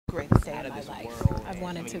in my life. I've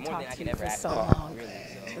wanted to talk to you for so long.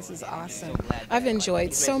 This is awesome. I've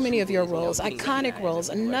enjoyed so many of your roles, iconic roles.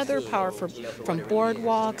 Another powerful, from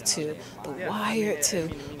Boardwalk to The Wire to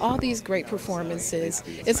all these great performances.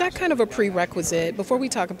 Is that kind of a prerequisite, before we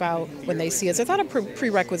talk about when they see us, is that a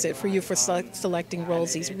prerequisite for you for selecting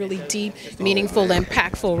roles, these really deep, meaningful,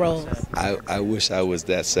 impactful roles? I wish I was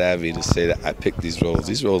that savvy to say that I picked these roles.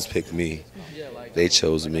 These roles picked me. They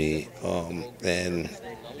chose me. And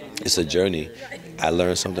it's a journey. I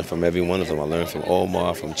learned something from every one of them. I learned from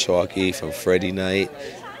Omar, from Chalky, from Freddie Knight,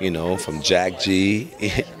 from Jack G.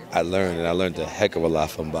 I learned a heck of a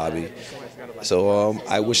lot from Bobby. So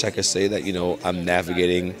I wish I could say that, I'm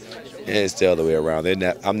navigating, and it's the other way around.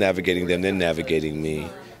 I'm navigating them, they're navigating me,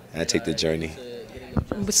 and I take the journey.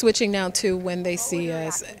 Switching now to when they see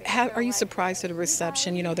us, are you surprised at the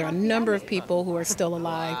reception? There are a number of people who are still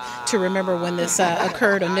alive to remember when this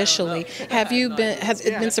occurred initially. Has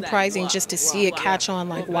it been surprising just to see it catch on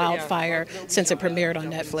like wildfire since it premiered on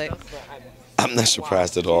Netflix? I'm not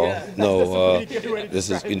surprised at all. No, this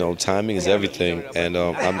is, timing is everything, and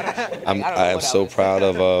I am so proud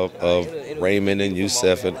of Raymond and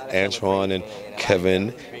Yusef and Antoine and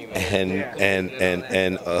Kevin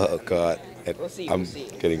and oh God. I'm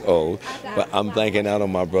getting old, but I'm blanking out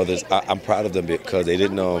on my brothers. I'm proud of them because they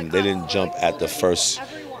didn't jump at the first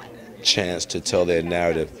chance to tell their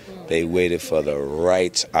narrative. They waited for the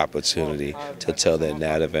right opportunity to tell their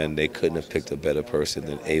narrative, and they couldn't have picked a better person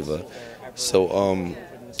than Ava. So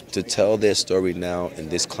to tell their story now in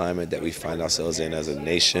this climate that we find ourselves in as a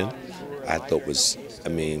nation, I thought was,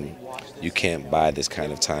 you can't buy this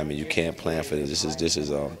kind of time, and you can't plan for this. This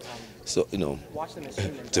is so,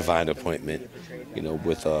 divine appointment,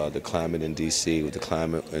 with the climate in D.C., with the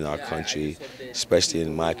climate in our country, especially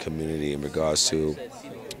in my community in regards to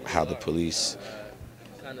how the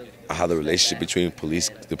relationship between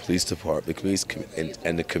the police department,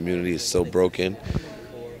 and the community is so broken.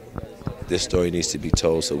 This story needs to be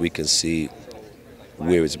told so we can see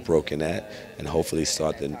where it's broken at, and hopefully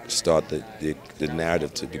start the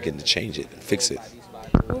narrative to begin to change it and fix it.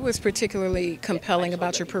 What was particularly compelling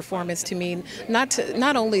about your performance to me, not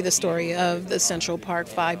only the story of the Central Park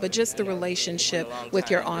Five, but just the relationship with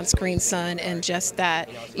your on-screen son and just that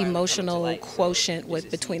emotional quotient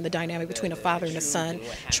between the dynamic between a father and a son,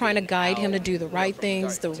 trying to guide him to do the right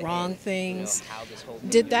things, the wrong things.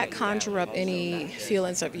 Did that conjure up any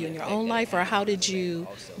feelings of you in your own life, or how did you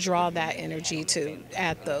draw that energy to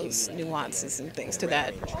add those nuances and things to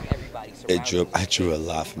that? I drew a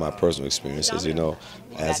lot from my personal experiences,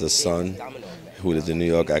 As a son who lived in New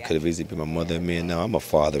York, I could have easily been my mother and me, and now I'm a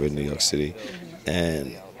father in New York City.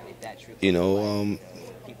 And,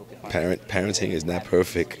 parenting is not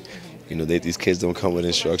perfect. These kids don't come with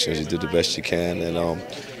instructions. You do the best you can. And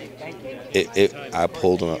I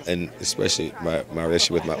pulled on, and especially my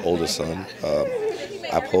relationship with my older son,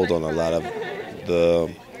 I pulled on a lot of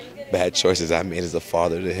the bad choices I made as a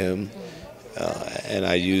father to him. And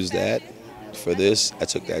I used that for this. I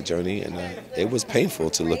took that journey, and it was painful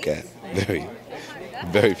to look at. Very,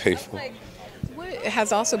 very painful. What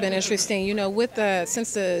has also been interesting,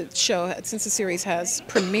 since the series has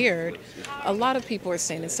premiered, a lot of people are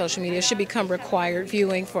saying in social media it should become required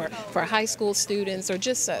viewing for high school students or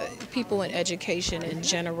just people in education in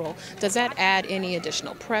general. Does that add any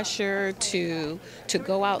additional pressure to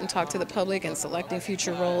go out and talk to the public and selecting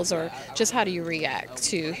future roles, or just how do you react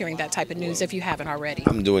to hearing that type of news if you haven't already?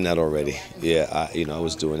 I'm doing that already. Yeah, I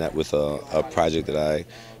was doing that with a project that I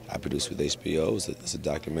produced with HBO. It's a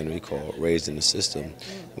documentary called "Raised in the System."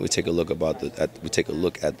 We take a look at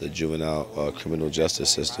the juvenile criminal justice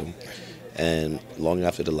system, and long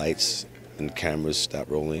after the lights and cameras stopped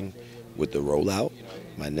rolling, with the rollout,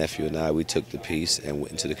 my nephew and I, we took the piece and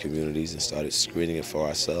went into the communities and started screening it for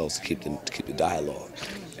ourselves to keep the dialogue.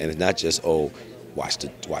 And it's not just watch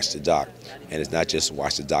the doc, and it's not just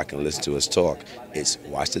watch the doc and listen to us talk. It's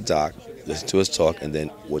watch the doc, listen to us talk, and then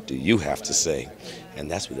what do you have to say? And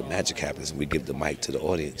that's where the magic happens. We give the mic to the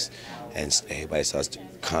audience, and everybody starts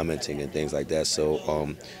commenting and things like that.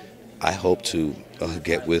 So I hope to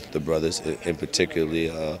get with the brothers, and particularly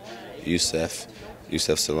Yusef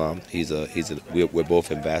Salam. We're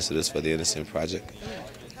both ambassadors for the Innocent Project,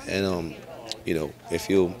 and if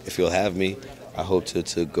you'll have me, I hope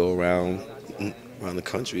to go around the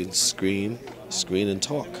country and screen and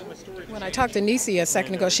talk. When I talked to Nisi a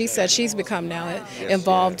second ago, she said she's become now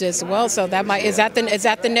involved as well. So is that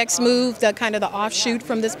the next move, the kind of the offshoot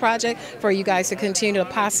from this project, for you guys to continue to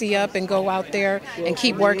posse up and go out there and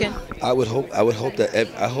keep working? I hope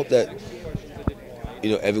that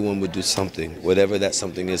everyone would do something, whatever that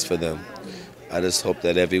something is for them. I just hope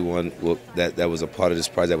that everyone that was a part of this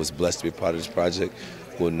project, that was blessed to be a part of this project,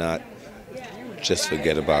 will not just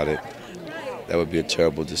forget about it. That would be a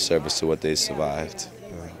terrible disservice to what they survived.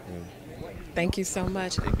 Thank you so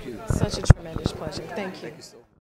much. Thank you. Such a tremendous pleasure. Thank you. So